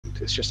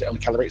It's just it only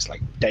calibrates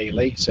like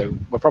daily, so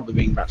we're probably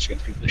being matched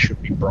against people that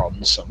should be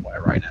bronze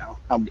somewhere right now.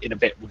 And in a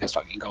bit, we're going to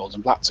start getting golds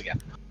and plats again.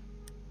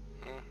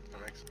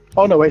 That makes sense.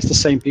 Oh no, it's the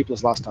same people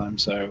as last time,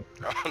 so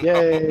Oh,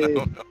 yay!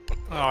 no.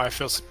 Oh, I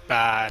feel so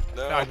bad.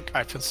 No.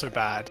 I feel so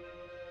bad.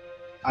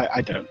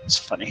 I don't. It's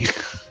funny.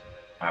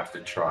 I have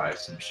to try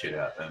some shit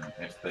at them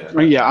if they're. I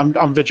mean, yeah,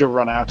 I'm vigil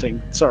run outing.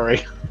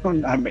 Sorry,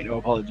 I make no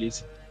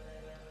apologies.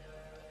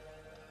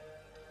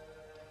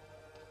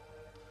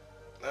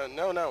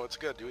 No, it's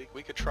good.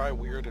 We could try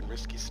weird and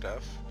risky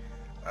stuff,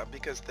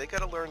 because they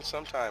gotta learn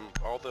sometime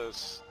all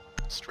those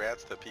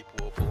strats that people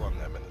will pull on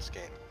them in this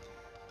game.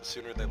 The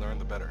sooner they learn,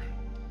 the better.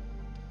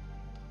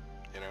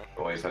 You know?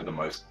 Always had the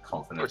most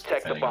confidence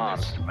Protect the defending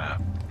bombs. this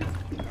map.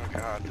 Oh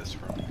god, this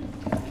room.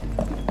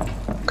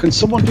 Can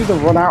someone do the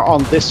run out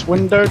on this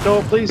window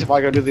door, please? If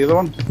I go do the other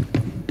one.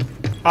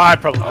 I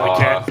probably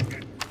can.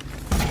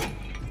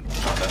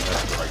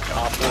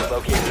 Op 4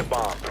 located a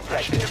bomb. I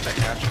Protect should it. get the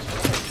hatches.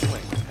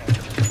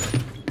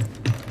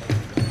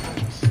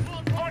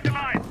 What am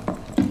I doing?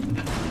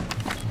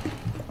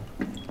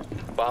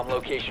 Hatches. Bomb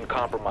location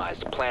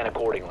compromised. Plan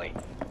accordingly.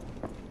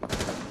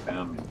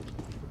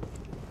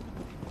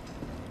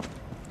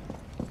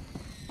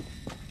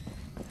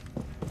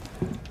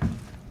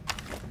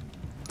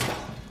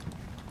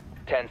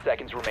 10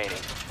 seconds remaining.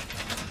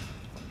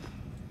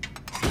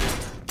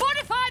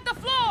 Fortified the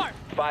floor!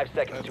 5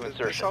 seconds to This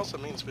insertion. also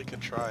means we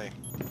could try.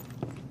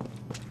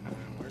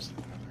 Where's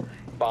the other?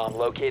 Bomb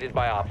located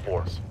by Op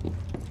 4.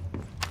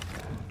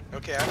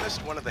 Okay, I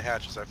missed one of the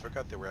hatches. I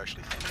forgot they were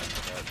actually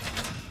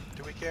but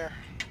do we care?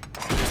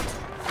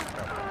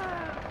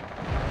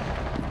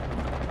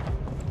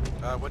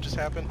 No. What just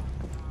happened?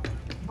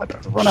 I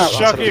don't know, run out.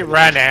 Chucky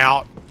ran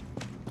out.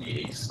 The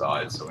east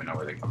side, so we know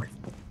where they're coming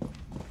from.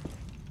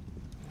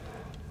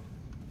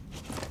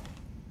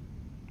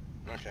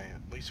 Okay,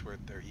 at least we're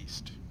at their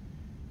east.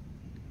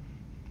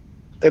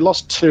 They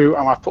lost 2,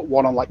 and I've put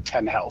 1 on like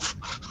 10 health.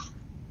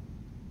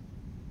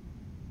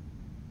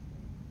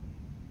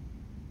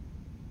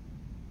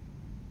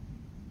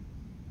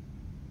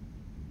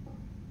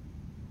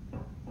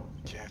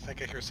 Okay, I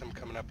think I hear some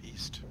coming up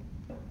east.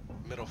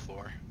 Middle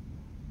floor.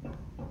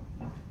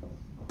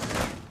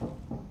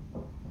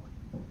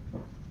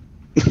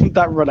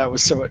 That run out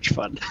was so much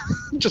fun.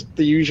 Just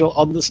the usual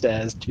on the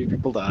stairs, 2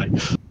 people die.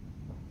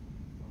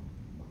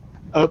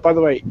 Oh, by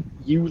the way,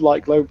 you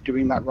like Loeb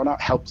doing that run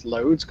out helps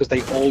loads because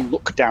they all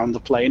look down the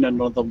plane and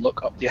none of them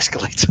look up the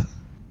escalator.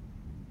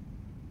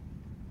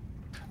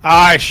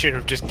 I should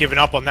have just given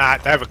up on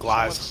that. They have a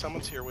glass.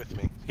 Someone's here with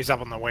me. He's up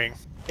on the wing.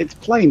 It's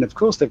plain, of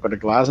course they've got a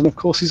glass, and of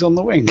course he's on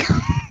the wing.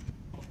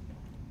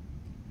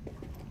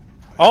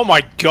 Oh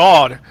my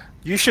god!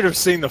 You should have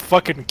seen the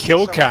fucking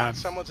kill cam.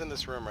 Someone's in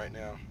this room right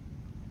now.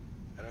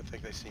 I don't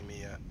think they see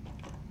me yet.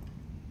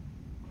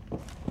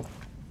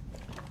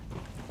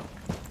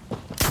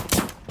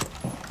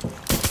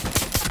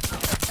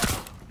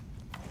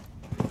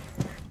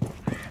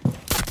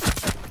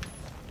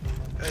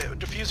 Hey,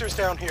 diffuser's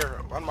down here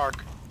on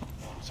mark.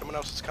 Someone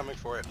else is coming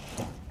for it.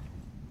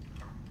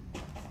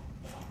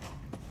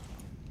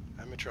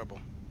 I'm in trouble.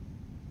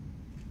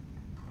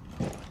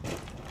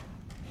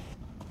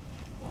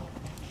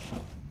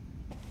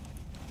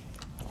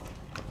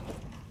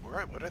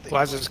 What are they?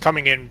 Glaz is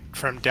coming in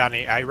from down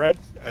the A-red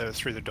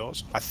through the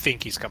doors. I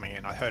think he's coming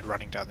in. I heard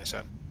running down this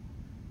end.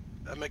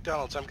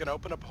 McDonald's, I'm gonna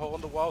open up a hole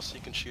in the wall so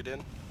you can shoot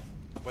in.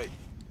 Wait.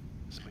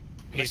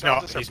 He's McDonald's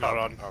not. is He's not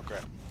on. Oh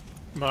crap.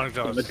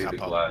 McDonald's is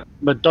up on.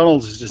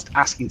 McDonald's is just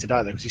asking to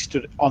die though because he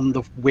stood on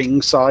the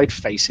wing side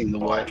facing the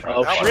wall.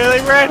 Oh, Really,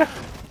 Red?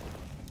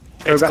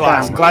 Go It's back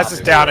Glass. down. Glass is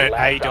down at A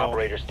Last door.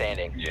 operator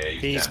standing. Yeah,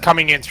 He's down.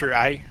 coming in through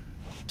A.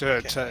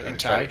 Into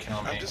Try A. to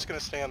kill me. I'm just gonna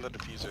stay on the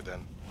diffuser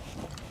then.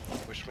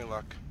 Wish me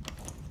luck.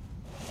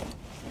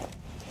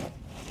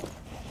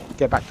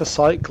 Get back to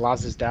site.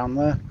 Glaz is down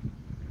there.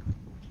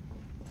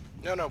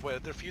 No,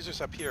 wait, the diffuser's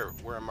up here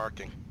where I'm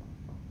marking.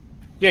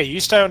 Yeah,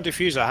 you stay on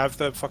diffuser. Have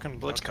the fucking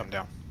blitz Okay. come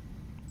down.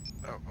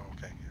 Oh,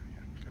 okay.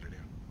 Yeah, good idea.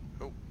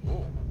 Oh,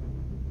 whoa.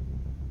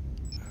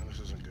 No, this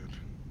isn't good.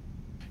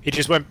 He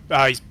just went.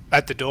 He's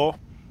at the door.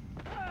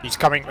 He's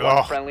coming. One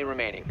Oh, friendly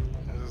remaining.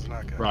 This is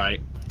not good.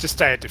 Right. just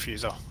stay at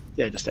diffuser.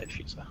 Yeah, just stay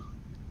diffuser.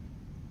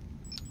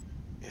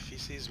 If he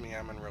sees me,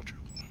 I'm in real trouble.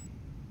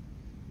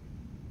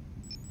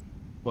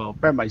 Well,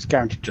 bear in mind, he's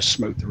guaranteed to just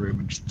smoke the room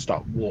and just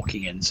start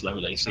walking in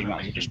slowly, so you might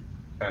as well just...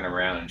 Turn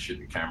around and shoot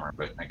the camera,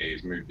 but okay,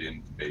 he's moved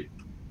in to be.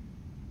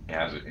 He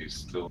has it, he's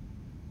still.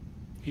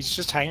 He's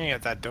just hanging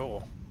at that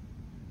door.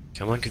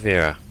 Come on,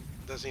 Kavira.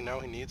 Does he know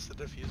he needs the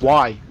diffuser?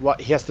 Why?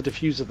 What? He has the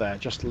diffuser there.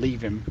 Just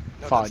leave him.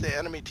 No, Fine. that's the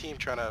enemy team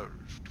trying to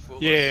fool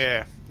us.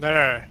 Yeah.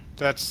 No.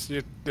 That's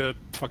the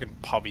fucking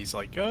pub. He's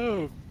like,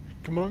 oh,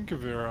 come on,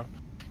 Kavira.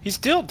 He's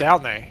still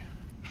down there.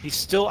 He's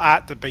still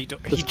at the B door.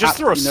 He There's just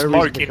threw a absolutely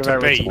no smoke reason for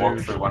into Kavira B. to Walk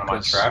through one of my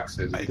traps.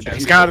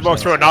 He's going to walk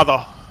through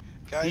another.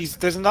 Guys,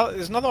 There's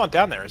another one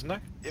down there, isn't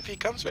there? if he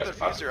comes with a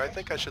diffuser, I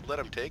think I should let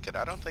him take it.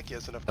 I don't think he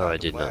has enough time Oh, I to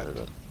did not plan.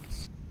 know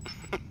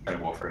that. Can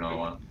walk for another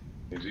one.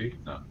 Is he?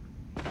 No.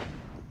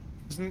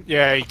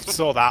 Yeah, he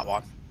saw that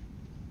one.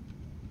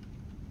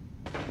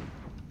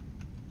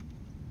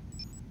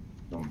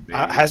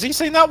 Has he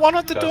seen that one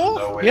at the Doesn't know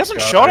door? where He hasn't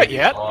to go, shot it he's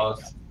yet.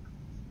 lost.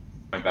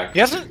 Going back He to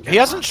hasn't. the He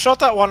hasn't camera. shot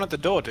that one at the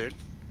door, dude.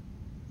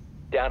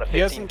 Down to He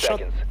 15 hasn't shot-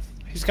 seconds.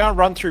 He's gonna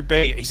run through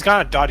B. He's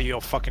gonna die to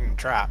your fucking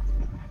trap.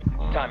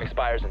 Time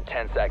expires in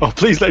 10 Oh, seconds.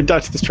 please let him die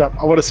to this trap.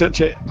 I want to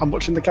search it. I'm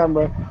watching the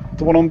camera.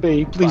 The one on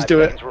B. Please 5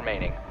 do it. seconds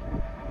remaining.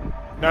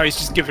 No, he's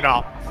just giving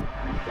up.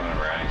 Going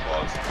around, he's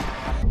lost.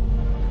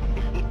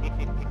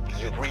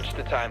 You've reached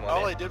the time All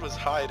I limit. did was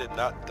hide and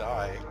not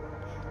die.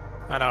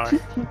 I know.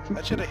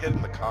 I should have hid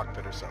in the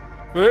cockpit or something.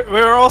 we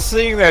were all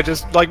sitting there,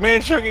 just like me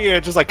and Chunky are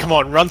just like, come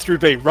on, run through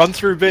B, run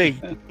through B.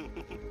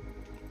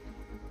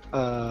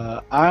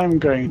 I'm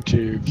going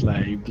to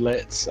play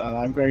Blitz, and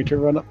I'm going to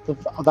run up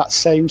that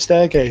same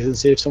staircase and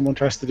see if someone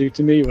tries to do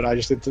to me what I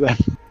just did to them.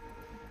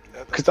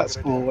 Yeah, Because a that's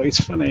good idea. always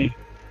funny.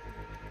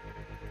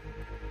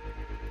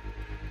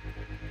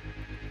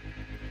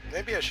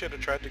 Maybe I should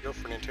have tried to go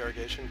for an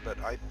interrogation, but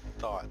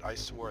I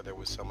swore there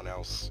was someone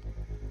else,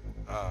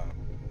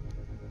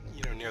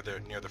 you know, near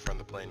the front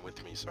of the plane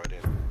with me, so I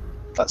didn't.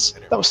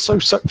 That was so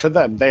sucked for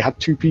them. They had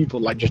two people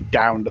like just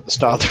downed at the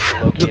start of the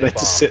round, and they had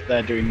to sit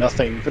there doing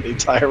nothing for the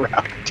entire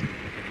round.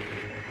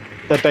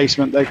 Their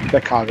basement, their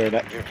cargo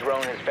deck. Your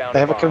drone has found They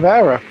have a bomb.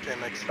 Chimera Okay,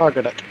 next.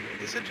 cargo deck.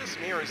 Is it just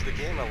me, or is the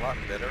game a lot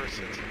better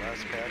since the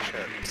last patch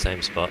had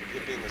Same spot.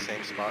 it being the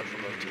same spot for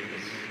both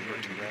teams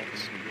for 2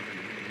 rounds?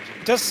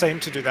 It does seem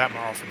to do that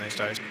more often these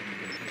days.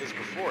 Because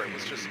before it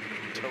was just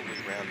totally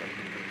random.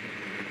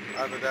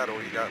 Either that,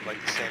 or you got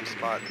like the same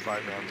spot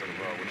 5 rounds in a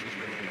row, which is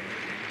really annoying.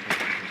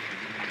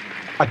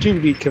 I do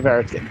need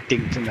Chimera to get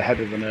dinked in the head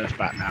with a Nerf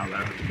bat now,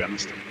 though, to be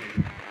honest.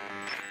 Oh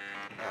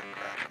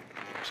crap!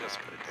 Just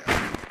put it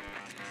down.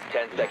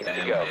 10 seconds to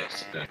And go.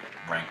 yes, the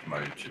rank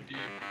mode should be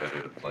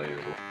better to play as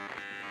well.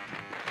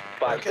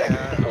 5 Okay,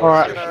 seconds. before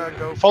Alright. insertion.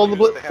 Go Follow the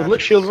use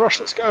Blitz shield rush,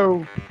 let's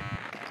go!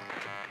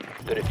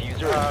 The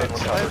diffuser has been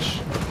recovered.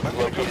 Sledge, I'm gonna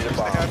go Located a use the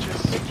bomb.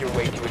 hatches. Make your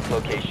way to its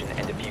location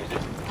and defuse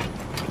it.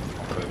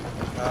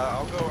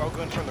 I'll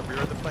go in from the rear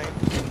of the plane.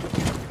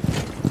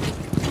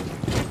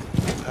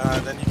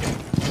 Then you can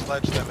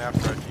sledge them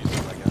after I fuse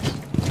them, I guess.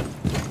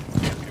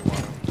 If you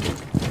want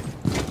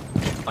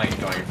them. Like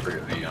going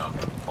through the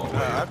hallway.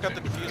 I've got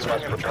the You diffuser, I'm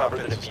must gonna drop recover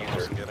it the so someone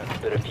else can get diffuser.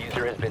 it. The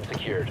diffuser has been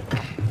secured.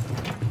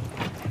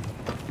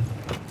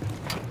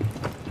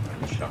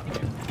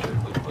 Shocking.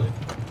 Quickly.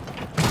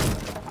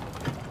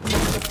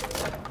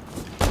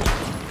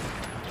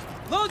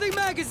 Loading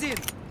magazine!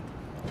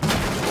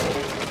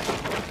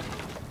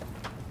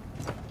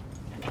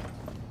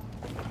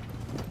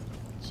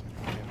 So,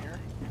 in here.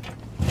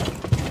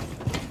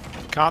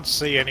 Can't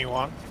see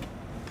anyone.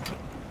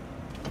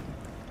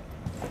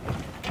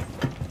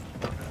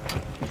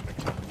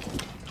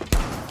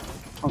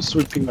 I'm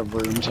sweeping the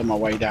rooms on my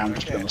way down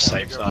just to be on the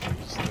safe go side.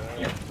 fuse the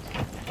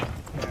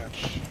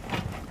hatch.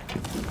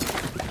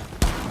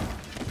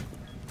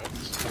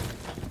 Oops.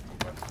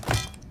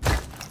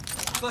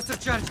 Cluster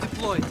charge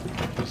deployed.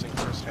 Losing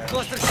first hatch.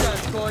 Cluster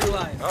charge going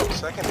live. Oh,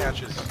 second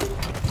hatch is... Go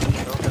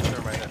ahead,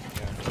 thermite it.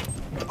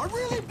 Yeah. A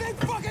really big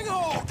fucking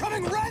hole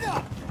coming right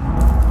up!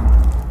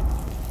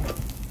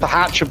 The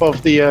hatch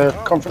above the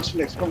conference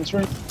room.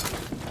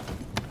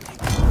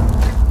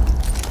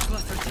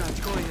 Cluster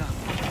charge going up.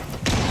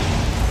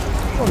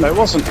 Oh no, it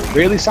wasn't. It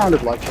really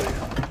sounded like it.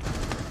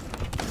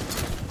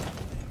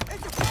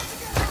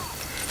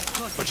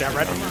 Watch out,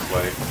 Red. On his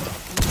way.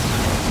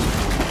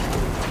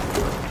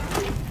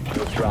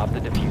 You'll drop the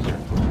diffuser.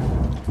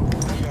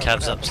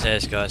 Cab's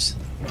upstairs, guys.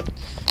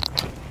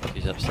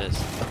 He's upstairs.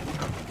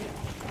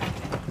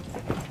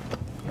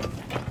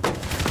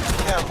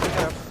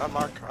 Yeah, on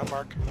mark.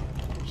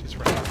 She's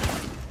right.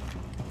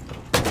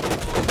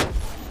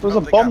 There was Oh,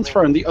 a they bomb got me.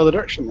 thrown the other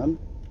direction then.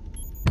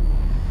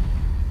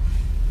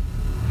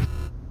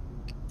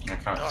 I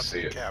can't Oh, it's see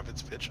it. Cav,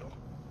 it's Vigil.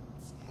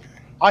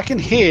 I can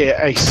hear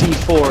a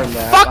C4 in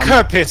there. Fuck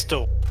her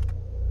pistol!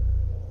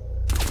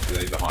 Are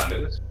they behind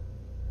us?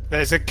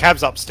 There's a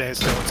cab's upstairs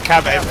still. It's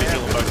cab and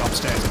Vigil are both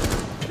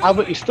upstairs.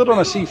 Albert, you stood on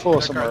a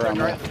C4 somewhere They're around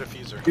there. guarding the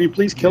diffuser. Can you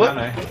please kill I it?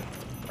 don't know.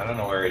 I don't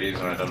know where it is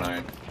and I don't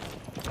know.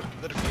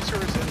 The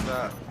diffuser is in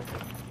the...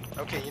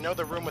 Okay, you know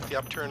the room with the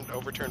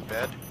overturned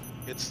bed?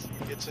 It's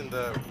in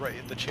the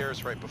the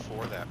chairs right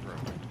before that room,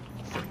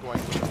 going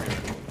to the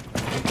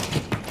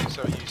rear.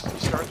 So you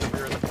start at the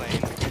rear of the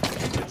plane.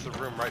 It's the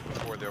room right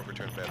before the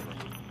overturned bedroom.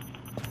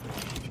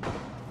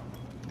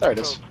 There it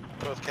is.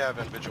 Both Cav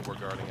and Vigil were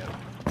guarding it.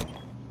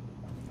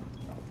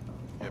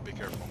 Yeah, be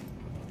careful.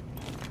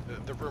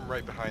 The room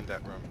right behind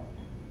that room.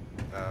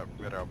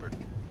 Red Albert.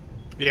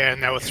 Yeah,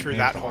 and they were through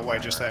that hallway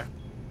just there.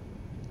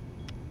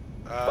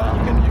 You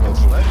can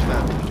sledge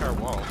that entire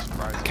wall. I'm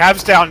surprised.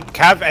 Cab's down.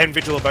 Cab and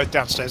Vigil are both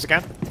downstairs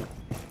again.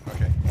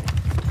 Okay.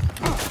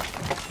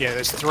 Yeah,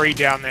 there's 3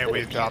 down there The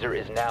with. diffuser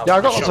is now Yeah,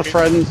 I got lots of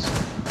secured. friends.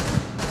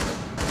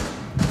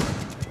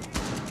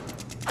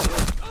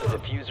 The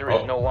diffuser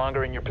is no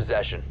longer in your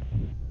possession.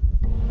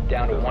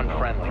 Down to 1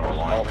 friendly.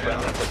 All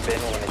friendlies have been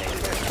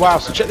eliminated. Wow,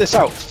 so check this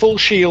out. Full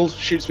shield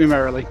shoots me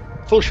merrily.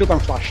 Full shield, I'm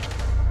flashed.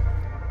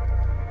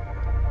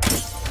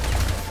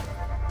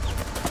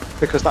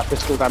 because that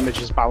pistol damage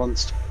is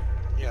balanced.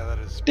 Yeah, that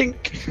is.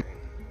 Dink. pretty insane.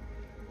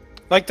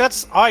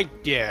 Like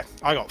yeah,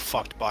 I got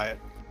fucked by it.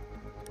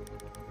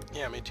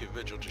 Yeah, me too.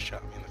 Vigil just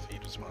shot me in the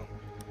feet as well.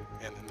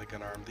 And in the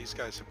gun arm. These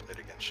guys have played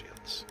against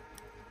shields.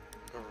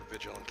 Whoever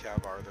Vigil and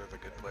Cav are, they're the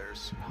good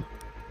players.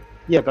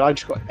 Yeah, but I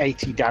just got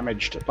 80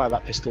 damaged by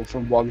that pistol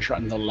from one shot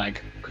in the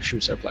leg because she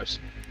was so close.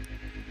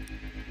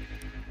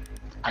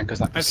 And because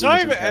that It's pistol not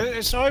isn't even. dead.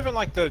 It's not even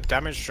like the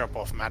damage drop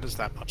off matters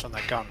that much on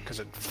that gun because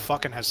it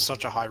fucking has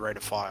such a high rate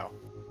of fire.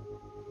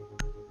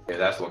 Yeah,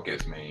 that's what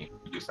gets me.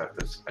 You just have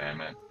to spam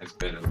it. It's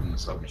better than the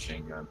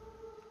submachine gun.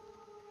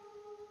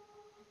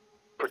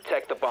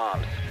 Protect the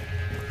bombs.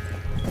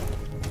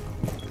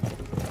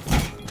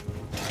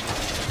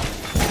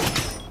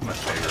 My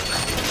favorite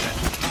thing.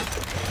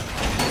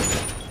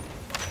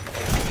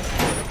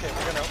 Okay,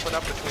 we're gonna open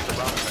up between the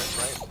bomb sites,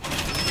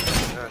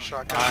 right?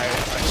 Shotgun. I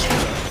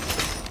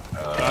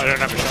don't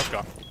have a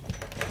shotgun.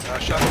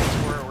 Shotguns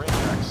were ring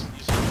packs.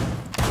 Use them.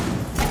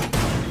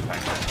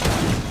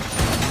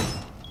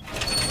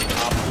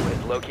 Op 4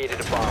 has located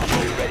a bomb.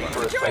 Be ready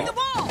for Securing the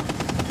assault. ball!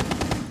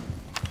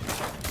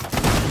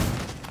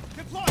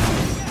 Deploy!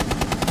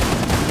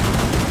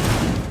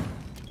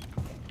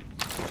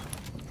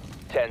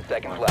 10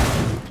 seconds left.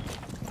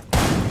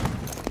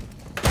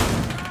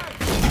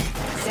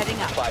 Setting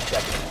up. 5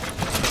 seconds.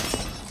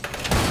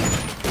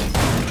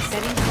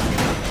 Setting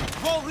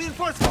Wall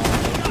reinforcement!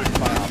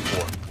 By Op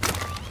 4.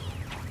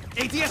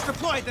 ATS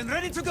deployed and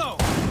ready to go!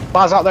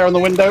 Bar's out there on the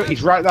window.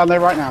 He's right down there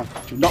right now.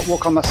 Do not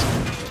walk on this.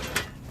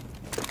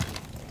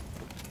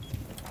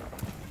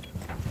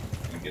 I'm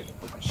gonna get to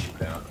put my shit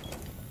down.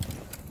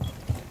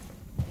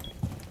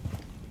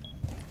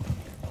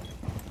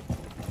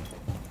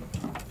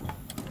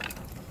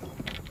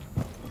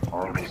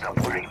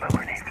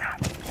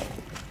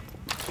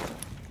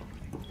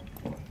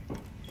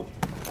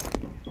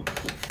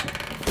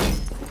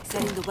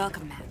 Setting the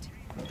welcome mat.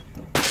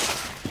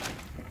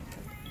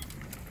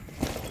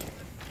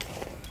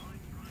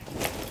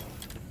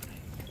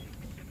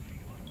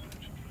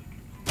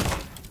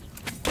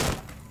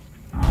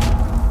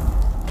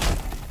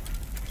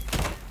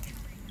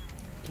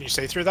 Can you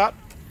see through that?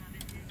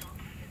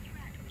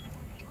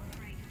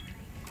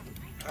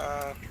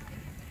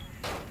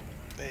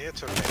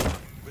 It's okay.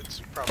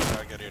 It's probably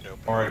not getting to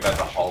open. Don't worry about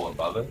the hole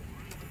above it.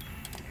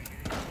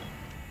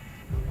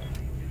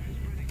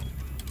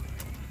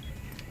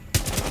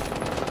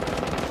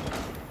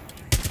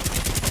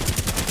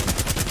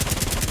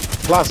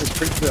 Glass is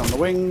briefly on the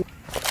wing.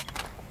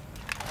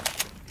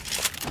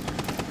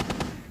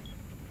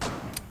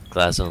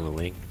 Glass on the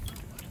wing.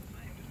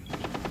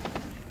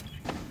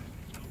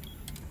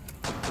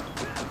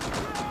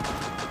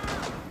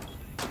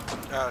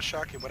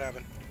 Shocky, what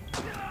happened?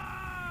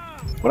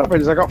 What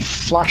happened is I got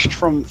flashed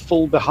from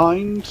full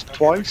behind Okay,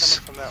 twice.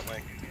 they're coming from that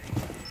way.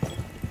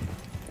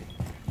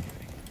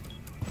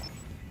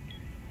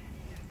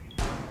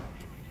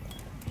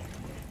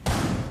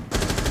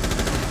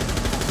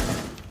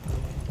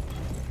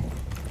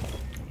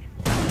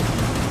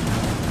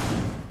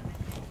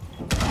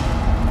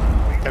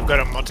 They've got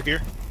a Montague.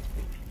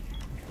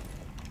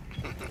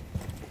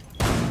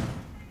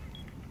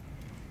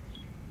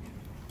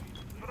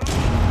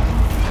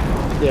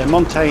 Yeah,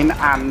 Montaigne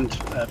and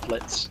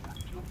Blitz.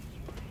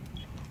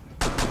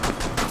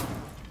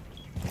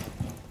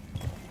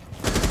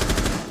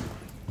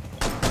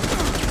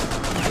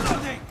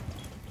 Reloading!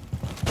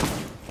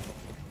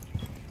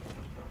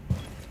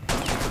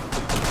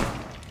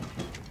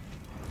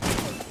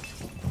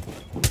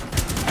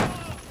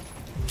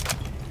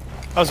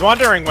 I was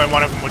wondering when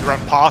one of them would run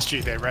past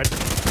you there, Red.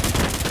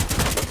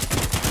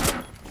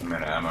 I'm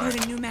out of ammo.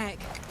 Loading new mag.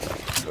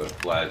 The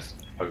Vlad's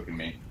poking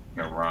me.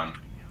 I'm gonna run.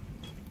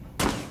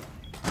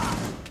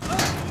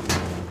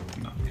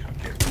 No,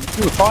 okay.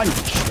 You were fine. You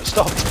should have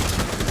stopped.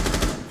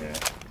 Yeah.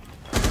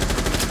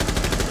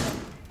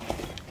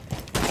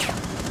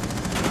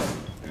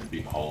 There's a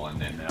big hole in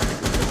there now.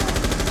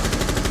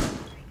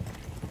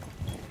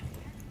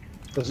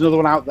 There's another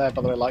one out there,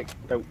 by the way. Like,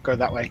 don't go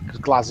that way because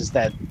Glaz is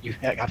there. You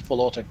had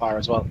full auto fire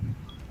as well.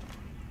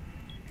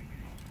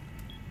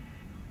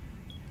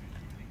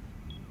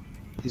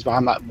 He's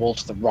behind that wall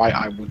to the right,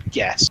 I would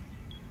guess.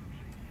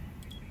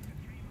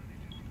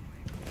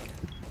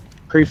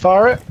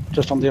 Pre-fire it,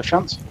 just on the off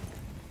chance.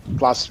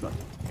 Glaz.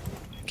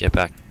 Get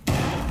back.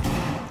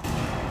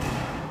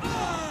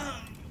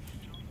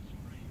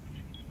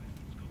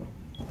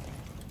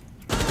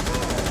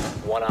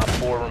 One Op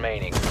 4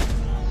 remaining.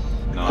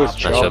 No, Good I'm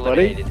job,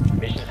 buddy. Eliminated.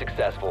 Mission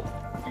successful.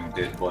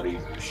 fucking dead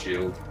bodies with a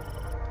shield.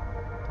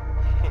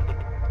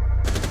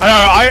 I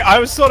know, I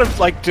was sort of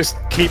like just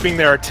keeping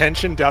their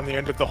attention down the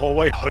end of the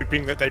hallway,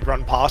 hoping that they'd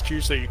run past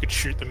you so you could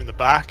shoot them in the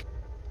back.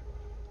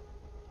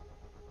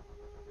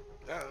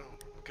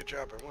 Good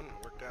job, everyone. It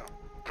worked out.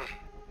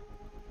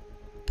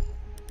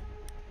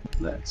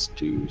 Let's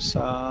do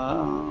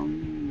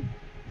some...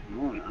 I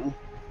don't know.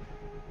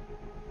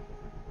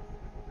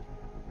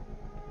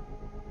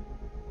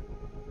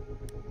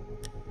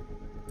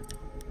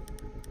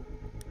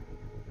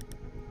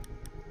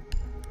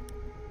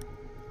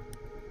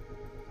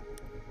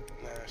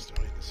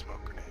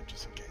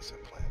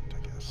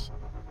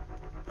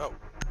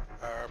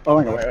 Oh,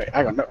 hang on, wait,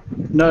 hang on.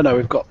 No,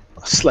 we've got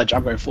a sledge.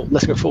 I'm going full.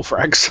 Let's go full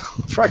frags.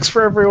 Frags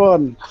for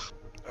everyone.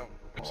 Oh,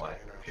 Oh, sorry, I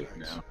no, hit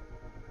thanks. now.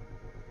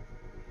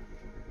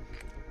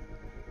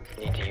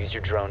 Need to use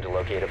your drone to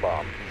locate a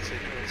bomb.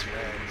 Sequence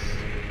frags.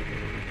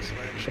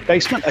 The Sledge.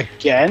 basement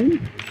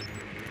again?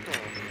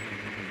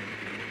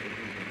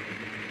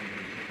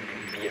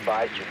 Be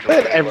advised your They drone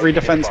had has every located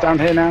a defense bomb.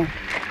 down here now.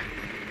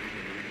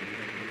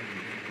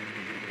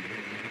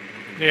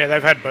 Yeah,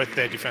 they've had both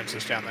their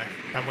defenses down there,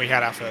 and we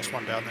had our first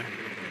one down there.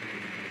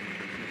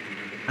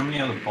 How many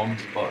other bomb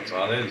spots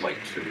are there? There's like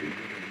 2.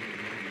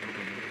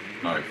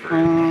 No, 3.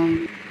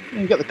 You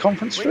can get the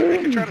conference We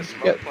room. could try to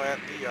smoke get- plant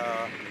the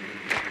A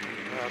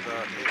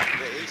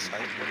site. What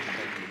do you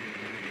think?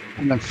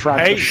 and then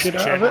frag the shit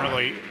out of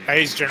it.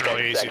 A's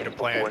generally easy to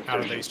plant out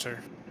of these two.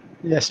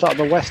 Yeah, start at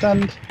the west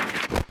end.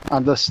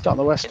 And the start at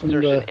the west and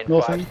Insertion the in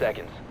north 5 end.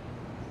 seconds.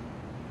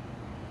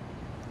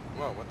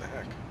 Whoa, what the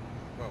heck?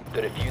 Whoa.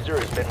 The diffuser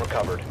has been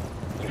recovered.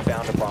 You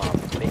found a bomb.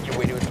 Make your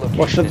way to its location.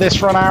 Watch for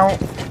this run out.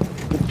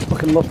 Would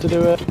fucking love to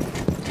do it. I'm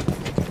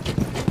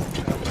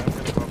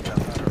gonna go up that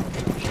ladder.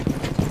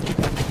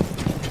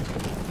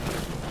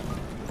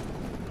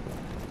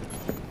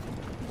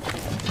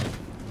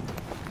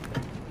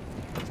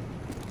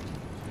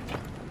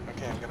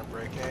 Okay, I'm gonna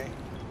break A.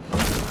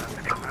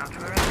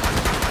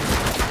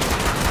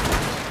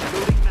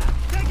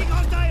 Taking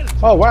all dials.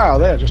 Oh wow,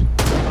 they're just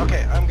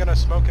Okay, I'm gonna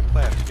smoke and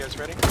plant. You guys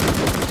ready?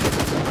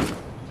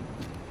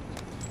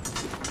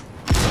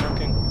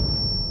 Smoking.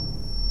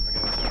 Okay,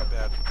 that's not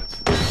bad. That's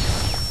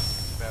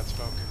bad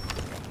smoke.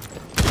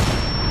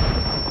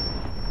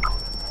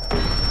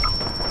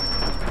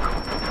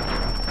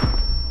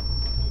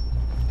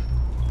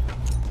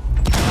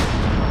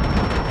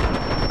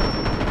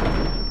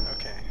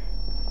 Okay.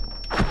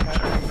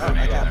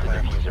 I got the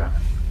plant. diffuser.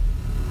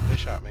 They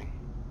shot me.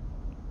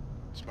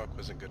 Smoke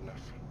wasn't good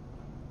enough.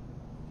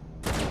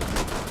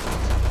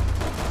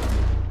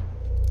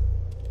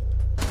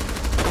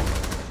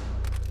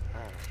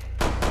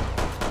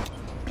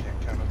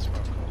 Can't count on smoke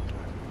all the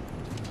time.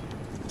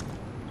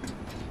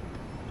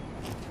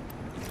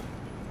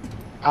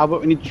 Albert,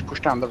 we need to push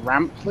down the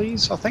ramp,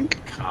 please, I think.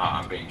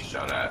 I'm being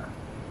shot at.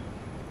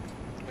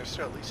 There's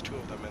still at least 2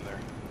 of them in there.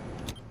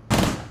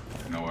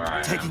 I know where I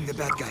am. Taking the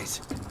bad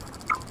guys.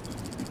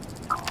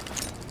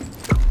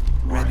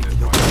 Ready Ready to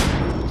go.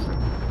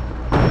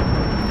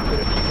 The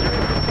diffuser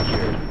has been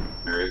secured.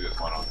 There is this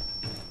one on.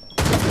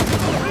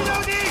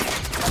 Reloading!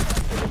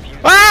 The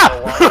diffuser Ah! is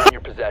no longer in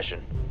your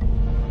possession.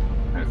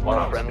 There's one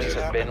All on. friendlies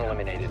have been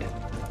eliminated.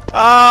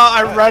 Ah,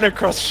 I ran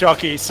across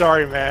Shocky.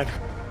 Sorry, man.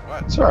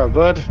 What? Sorry,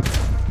 bud.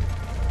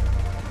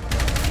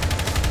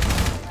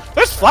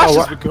 Those flashes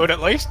what? were good,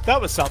 at least.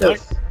 That was something.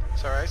 Yes.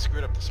 Sorry, I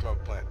screwed up the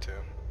smoke plant too.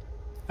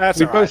 That's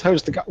We all both right.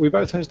 hosed the guy. We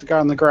both hosed the guy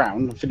on the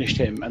ground and finished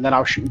him, and then I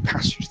was shooting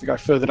past the guy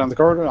further down the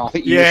corridor. And I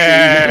think you were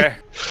Yeah.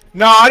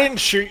 No, I didn't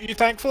shoot you,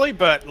 thankfully,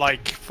 but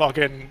like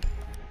fucking,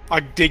 I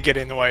did get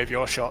in the way of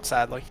your shot,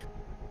 sadly.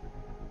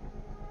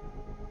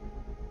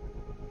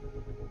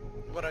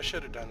 What I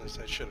should have done is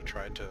I should have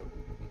tried to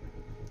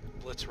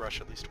blitz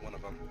rush at least one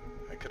of them.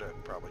 I could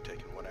have probably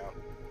taken one out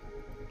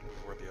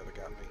before the other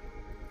got me.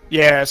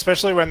 Yeah,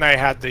 especially when they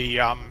had the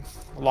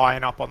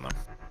line up on them.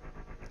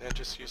 And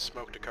just use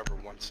smoke to cover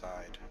one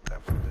side.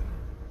 That would have been,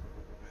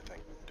 I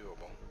think,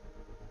 doable.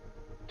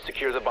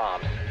 Secure the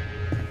bombs.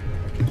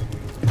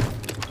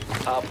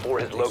 Op 4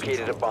 has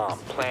located a bomb.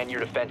 Plan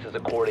your defenses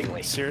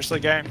accordingly. Seriously,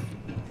 game.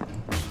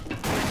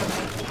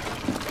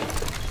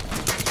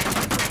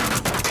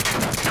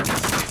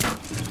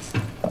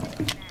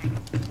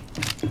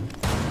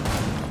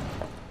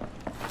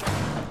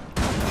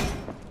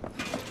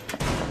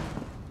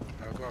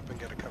 I'll go up and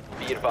get a couple.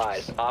 Be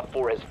advised, Op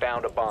 4 has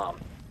found a bomb.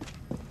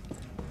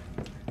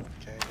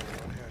 Okay, give me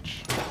one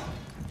hitch.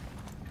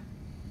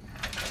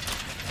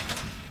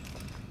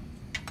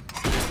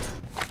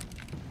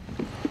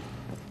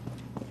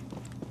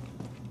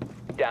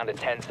 Down to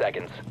 10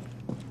 seconds.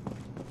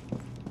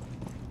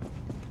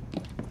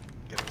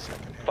 Get a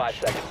second hitch. 5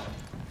 seconds.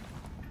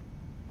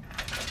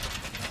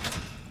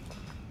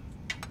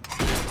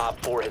 Op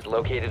 4 has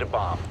located a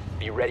bomb.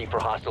 Be ready for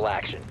hostile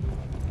action.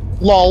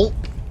 LOL.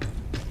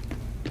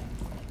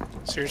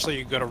 Seriously,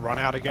 you gotta run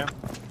out again?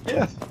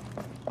 Yeah.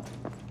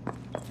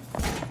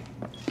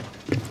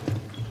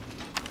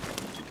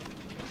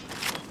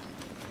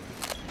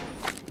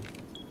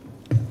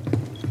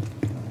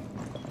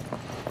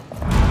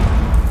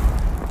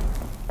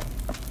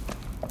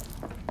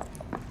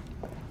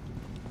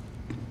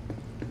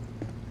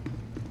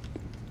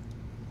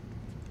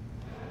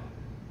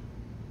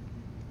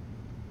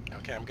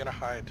 Okay, I'm gonna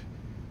hide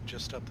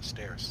just up the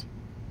stairs.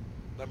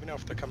 Let me know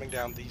if they're coming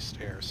down these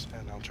stairs,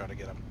 and I'll try to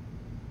get them.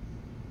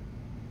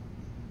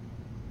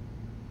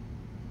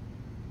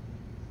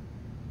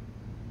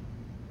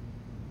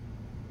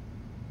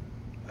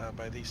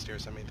 By these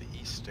stairs, I mean the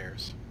east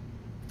stairs.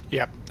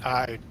 Yep,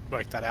 I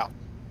worked that out.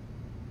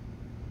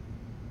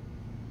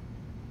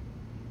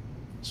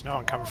 There's no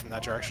one coming from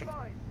that direction.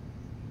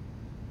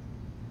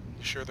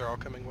 You sure they're all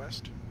coming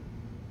west?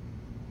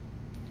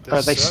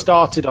 They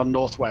started on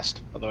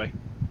northwest, by the way.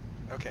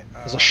 Okay.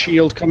 There's a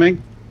shield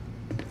coming.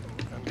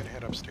 I'm gonna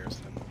head upstairs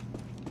then.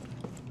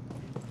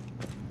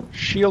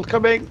 Shield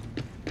coming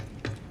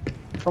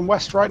from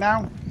west right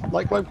now.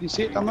 Like, can you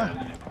see it down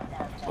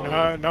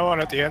there? No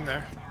one at the end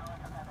there.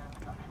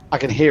 I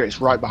can hear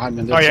it's right behind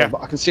me on the Oh, other yeah. side,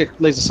 but I can see a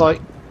laser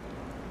sight.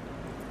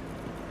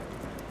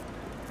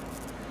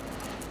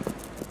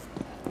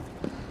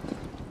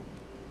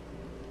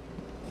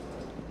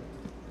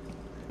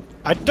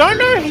 I don't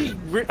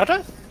know. I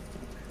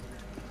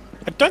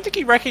don't think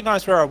he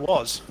recognised where I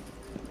was.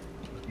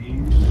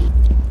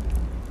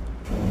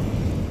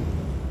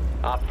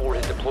 Op 4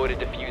 has deployed a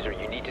diffuser.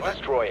 You need to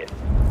destroy it.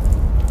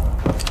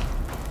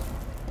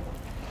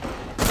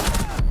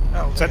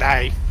 Oh, It's an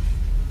A.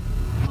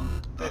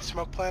 they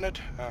smoke planet?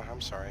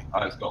 I'm sorry.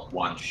 I just got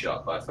one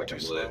shot by Too fucking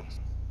slow. lit.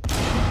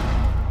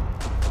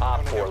 Op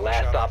I'm gonna 4, get one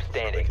last shot stop off before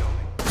standing. they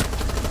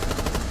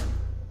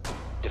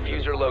kill me.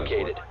 Diffuser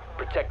located.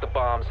 Protect the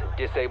bombs.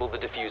 Disable the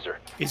diffuser.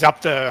 He's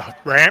up the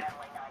ramp.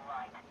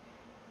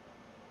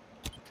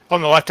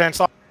 On the left-hand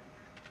side.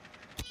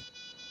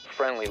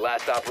 Friendly,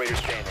 last operator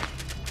standing.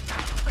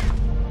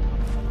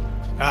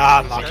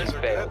 Ah, These unlucky. guys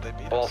are Failed. good,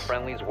 they beat All us.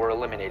 friendlies were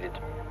eliminated.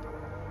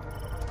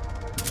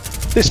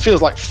 This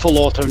feels like full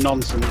auto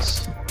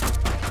nonsense.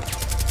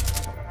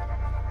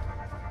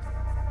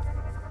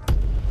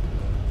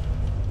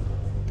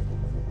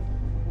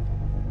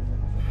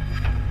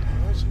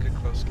 That was a good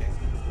close game.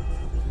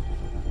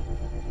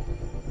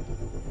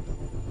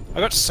 I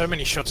got so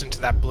many shots into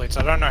that blitz.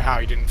 I don't know how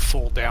he didn't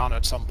fall down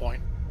at some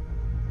point.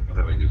 I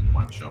think we just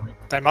one shot me.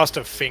 They must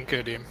have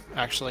finkered him,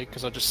 actually,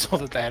 because I just saw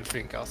that they had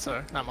finker,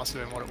 so that must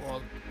have been what it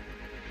was.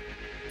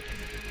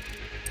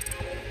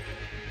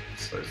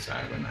 So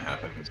sad when that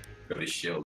happens. Got his shield.